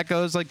 nope, that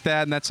goes like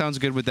that, and that sounds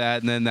good with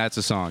that, and then that's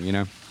a song, you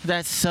know?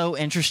 That's so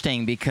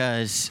interesting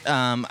because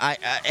I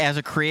as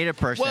a creative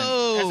person,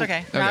 Whoa! it's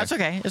okay. No, Okay. it's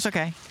okay. It's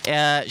okay.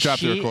 Drop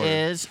the She recorder.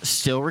 is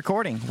still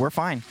recording. We're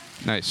fine.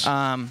 Nice.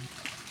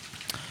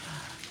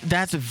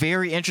 That's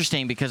very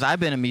interesting because I've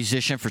been a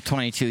musician for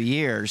 22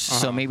 years,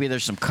 so maybe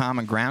there's some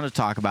common ground to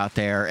talk about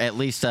there. At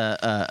least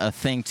a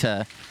thing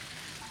to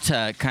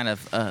kind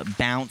of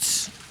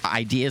bounce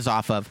ideas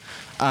off of.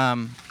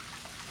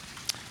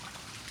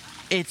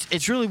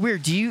 It's really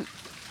weird. Do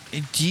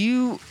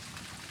you?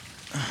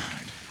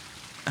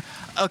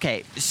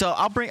 Okay, so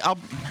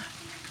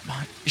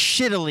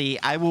shittily,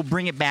 I will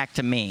bring it back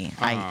to me.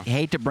 I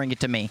hate to bring it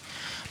to me,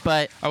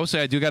 but I will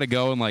say I do got to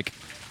go in like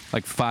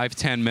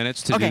 5-10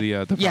 minutes to okay.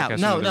 do the yeah, podcast.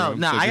 no, in the other no, room.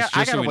 no. So I just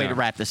got so a we way know. to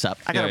wrap this up.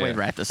 I got a way to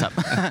wrap this up.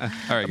 All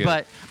right,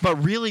 good. But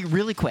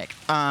really quick.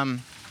 Do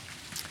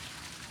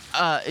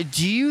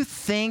you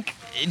think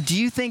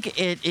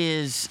it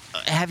is?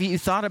 Have you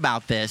thought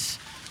about this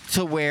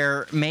to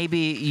where maybe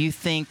you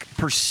think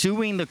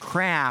pursuing the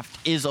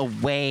craft is a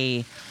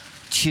way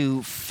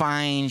to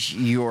find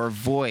your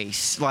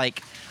voice?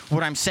 Like,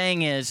 what I'm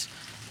saying is,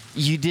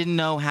 you didn't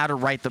know how to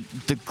write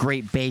the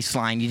great bass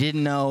line. You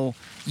didn't know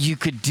you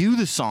could do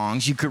the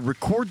songs. You could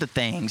record the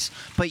things,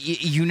 but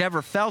you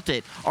never felt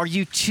it. Are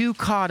you too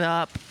caught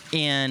up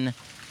in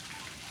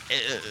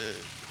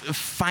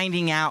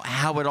finding out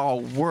how it all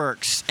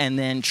works and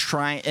then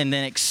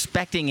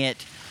expecting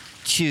it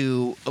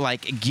to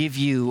like give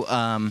you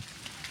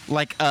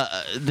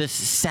this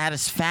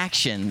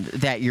satisfaction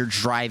that you're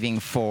driving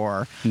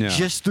for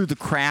just through the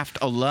craft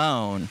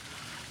alone?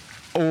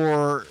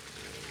 Or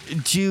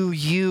do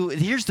you?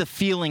 Here's the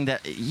feeling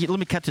that. Let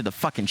me cut to the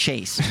fucking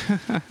chase.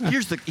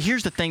 Here's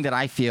the thing that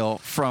I feel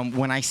from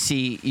when I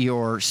see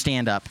your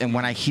stand up and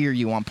when I hear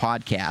you on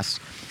podcasts.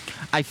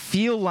 I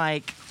feel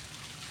like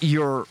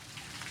you're,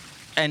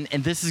 and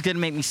this is gonna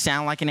make me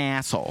sound like an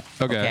asshole.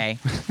 Okay.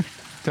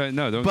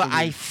 No, don't. But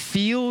I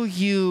feel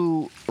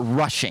you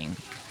rushing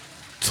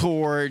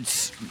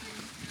towards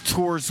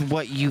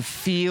what you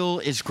feel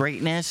is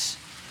greatness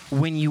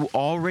when you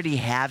already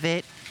have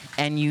it,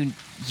 and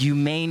you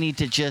may need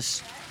to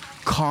just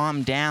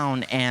calm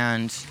down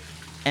and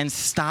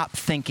stop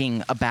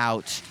thinking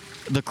about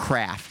the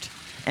craft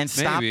and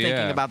stop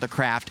thinking about the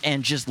craft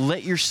and just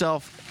let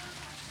yourself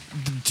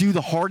do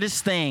the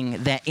hardest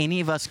thing that any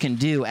of us can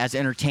do as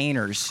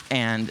entertainers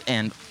and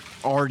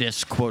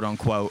artists, quote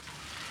unquote,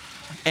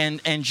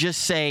 and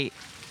just say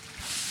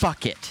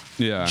fuck it.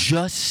 Yeah.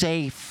 Just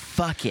say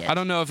fuck it. I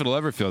don't know if it'll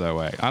ever feel that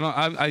way.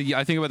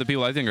 I think about the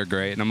people I think are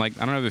great, and I'm like,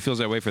 I don't know if it feels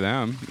that way for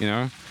them. You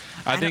know,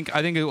 I think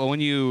when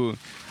you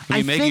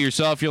make it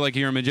yourself,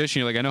 you're a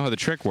magician. You're like, I know how the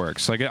trick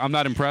works. Like, I'm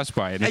not impressed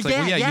by it. And it's like,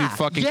 well, you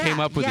fucking came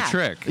up with the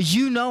trick.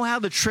 You know how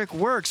the trick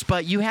works,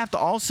 but you have to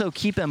also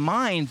keep in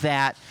mind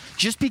that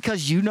just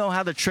because you know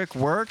how the trick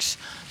works,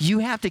 you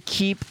have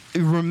to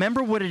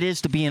remember what it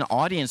is to be an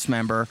audience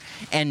member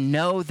and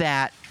know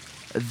that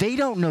they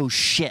don't know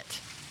shit.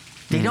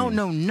 They don't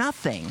know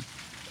nothing.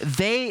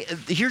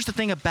 Here's the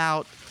thing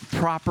about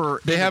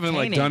proper. They haven't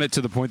done it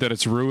to the point that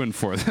it's ruined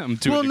for them.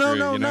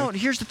 No.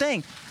 Here's the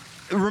thing.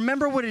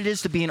 Remember what it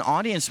is to be an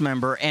audience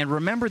member, and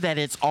remember that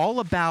it's all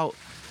about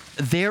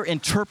their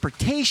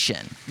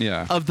interpretation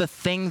of the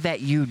thing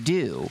that you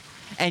do.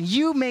 And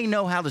you may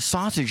know how the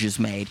sausage is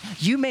made.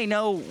 You may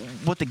know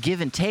what the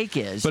give and take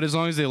is. But as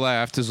long as they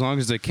laughed, as long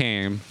as they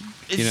came,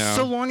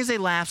 so long as they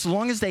laughed, so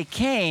long as they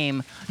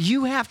came,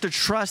 you have to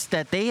trust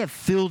that they have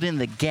filled in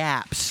the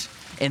gaps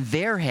in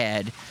their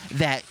head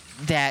that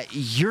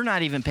you're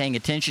not even paying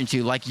attention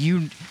to. Like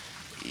you're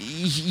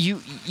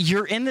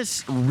in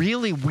this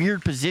really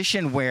weird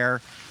position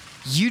where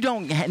you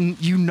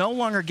no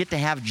longer get to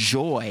have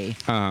joy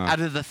out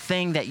of the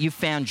thing that you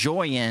found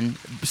joy in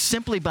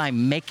simply by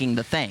making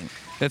the thing.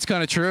 That's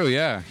kind of true,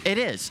 yeah. It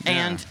is.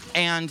 Yeah.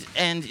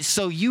 And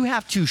so you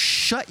have to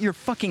shut your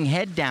fucking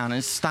head down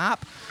and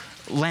stop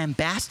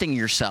lambasting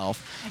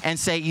yourself and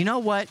say, you know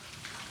what?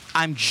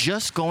 I'm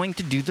just going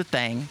to do the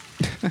thing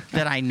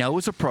that I know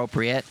is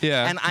appropriate,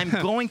 and I'm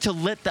going to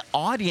let the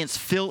audience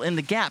fill in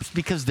the gaps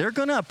because they're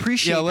going to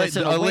appreciate this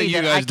in a way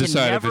that I can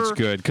decide never if it's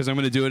good because I'm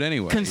going to do it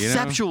anyway.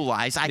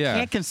 Conceptualize. I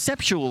can't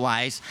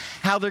conceptualize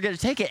how they're going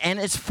to take it, and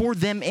it's for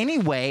them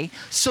anyway.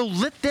 So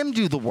let them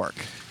do the work.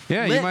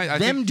 Yeah, let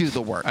them do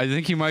the work. I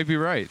think you might be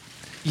right.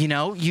 You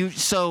know,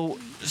 so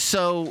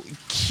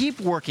keep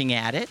working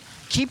at it.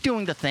 Keep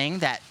doing the thing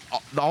that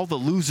all the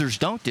losers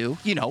don't do.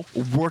 You know,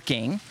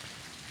 working.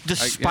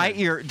 Despite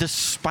your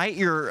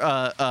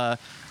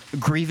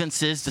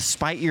grievances,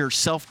 despite your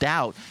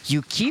self-doubt,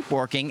 you keep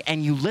working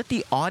and you let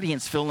the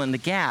audience fill in the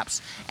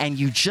gaps, and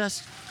you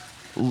just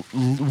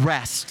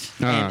rest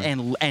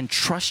and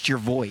trust your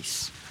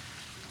voice.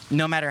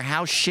 No matter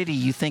how shitty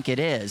you think it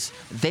is,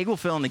 they will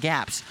fill in the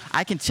gaps.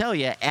 I can tell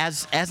you,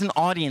 as an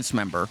audience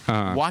member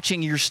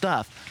watching your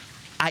stuff,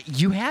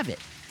 you have it.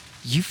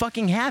 You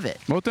fucking have it.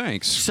 Well,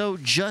 thanks. So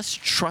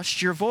just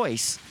trust your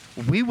voice.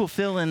 we will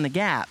fill in the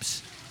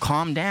gaps.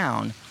 Calm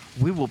down.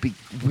 We will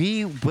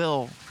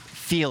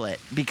feel it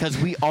because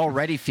we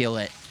already feel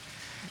it.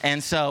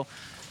 And so,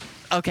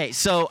 okay,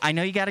 so I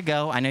know you got to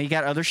go. I know you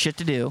got other shit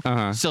to do.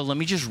 So let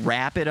me just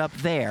wrap it up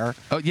there.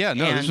 Oh yeah,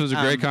 no, this was a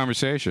great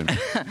conversation. It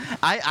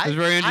was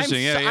very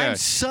interesting.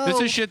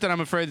 This is shit that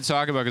I'm afraid to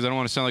talk about because I don't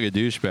want to sound like a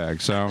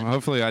douchebag. So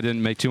hopefully I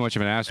didn't make too much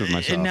of an ass with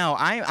myself. No,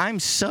 I'm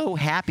so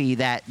happy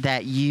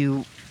that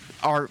you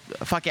are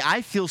fucking.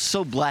 I feel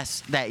so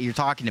blessed that you're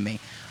talking to me.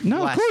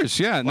 No, blessed. Of course,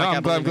 yeah. No, Like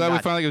I'm glad we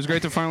finally. It was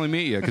great to finally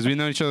meet you because we've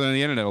known each other on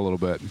the internet a little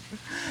bit.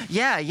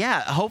 Yeah.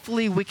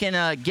 Hopefully we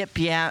can get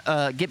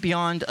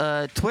beyond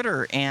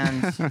Twitter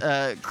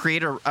and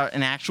create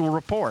an actual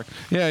rapport.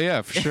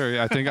 Yeah, for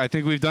sure. I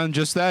think we've done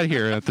just that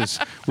here at this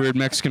weird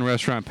Mexican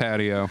restaurant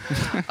patio.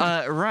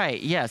 Right.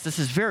 Yes. This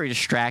is very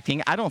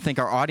distracting. I don't think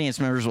our audience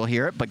members will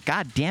hear it, but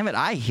god damn it,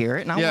 I hear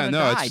it and I want to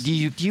die. Do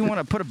you want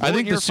to put a bullet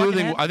in your fucking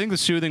head? I think the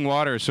soothing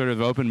water sort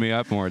of opened me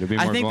up more to be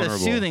more vulnerable. I think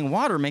the soothing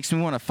water makes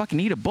me want to fucking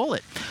eat a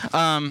bullet.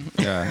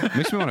 Yeah, it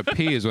makes me want to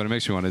pee is what it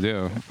makes me want to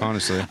do,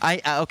 honestly.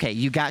 Okay,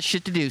 you got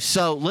shit to do.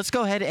 So let's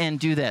go ahead and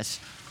do this.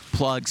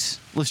 Plugs.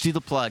 Let's do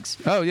the plugs.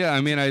 Oh yeah,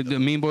 I mean,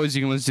 Mean Boys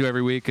you can listen to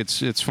every week.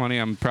 It's funny.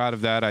 I'm proud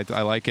of that.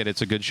 I like it.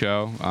 It's a good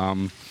show.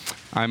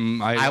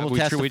 I will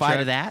testify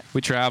to that. We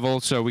travel,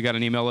 so we got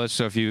an email list.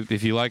 So if you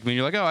like me, and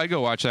you're like, oh, I'd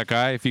go watch that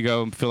guy. If you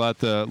go and fill out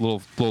the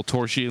little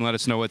tour sheet and let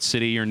us know what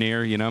city you're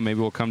near, maybe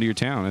we'll come to your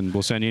town and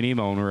we'll send you an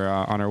email when we're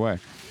on our way.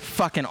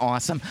 Fucking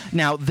awesome.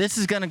 Now this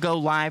is going to go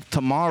live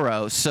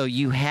tomorrow, so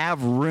you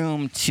have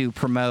room to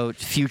promote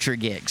future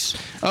gigs.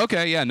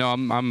 Okay, yeah, no,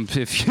 I'm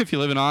if you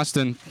live in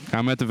Austin,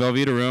 I'm at the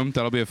Velveeta Room.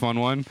 That'll be a fun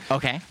one.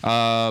 Okay.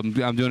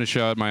 I'm doing a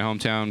show at my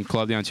hometown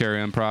club, the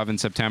Ontario Improv, in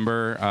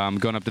September. I'm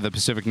going up to the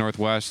Pacific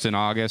Northwest in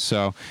August.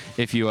 So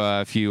if you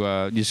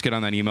just get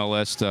on that email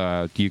list,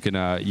 you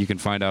can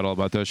find out all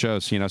about those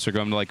shows. So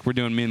going to we're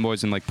doing Mean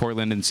Boys in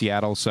Portland and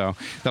Seattle. So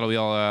that'll be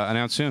all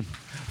announced soon.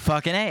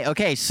 Fucking A.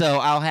 Okay, so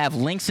I'll have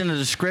links in the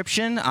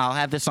description. I'll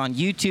have this on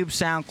YouTube,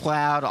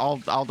 SoundCloud,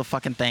 all the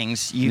fucking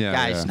things you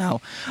guys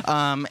know.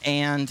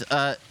 And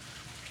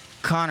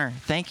Connor,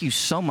 thank you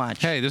so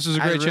much. Hey, this was a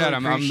great chat.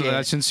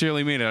 I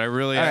sincerely mean it. I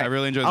really enjoyed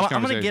this conversation.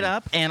 I'm going to get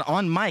up, and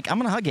on mic, I'm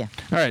going to hug you.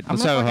 All right,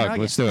 let's have a hug.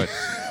 Let's do it.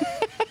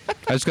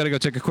 I just got to go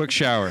take a quick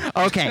shower.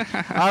 Okay.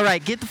 All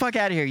right, get the fuck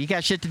out of here. You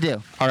got shit to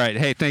do. All right.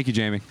 Hey, thank you,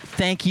 Jamie.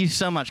 Thank you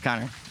so much,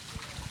 Connor.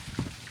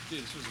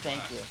 Dude, this was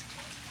Thank you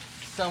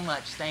so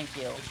much. Thank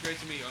you. It's great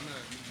to meet you. I'm going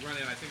to run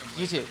in. I think I'm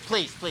You too.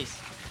 Please.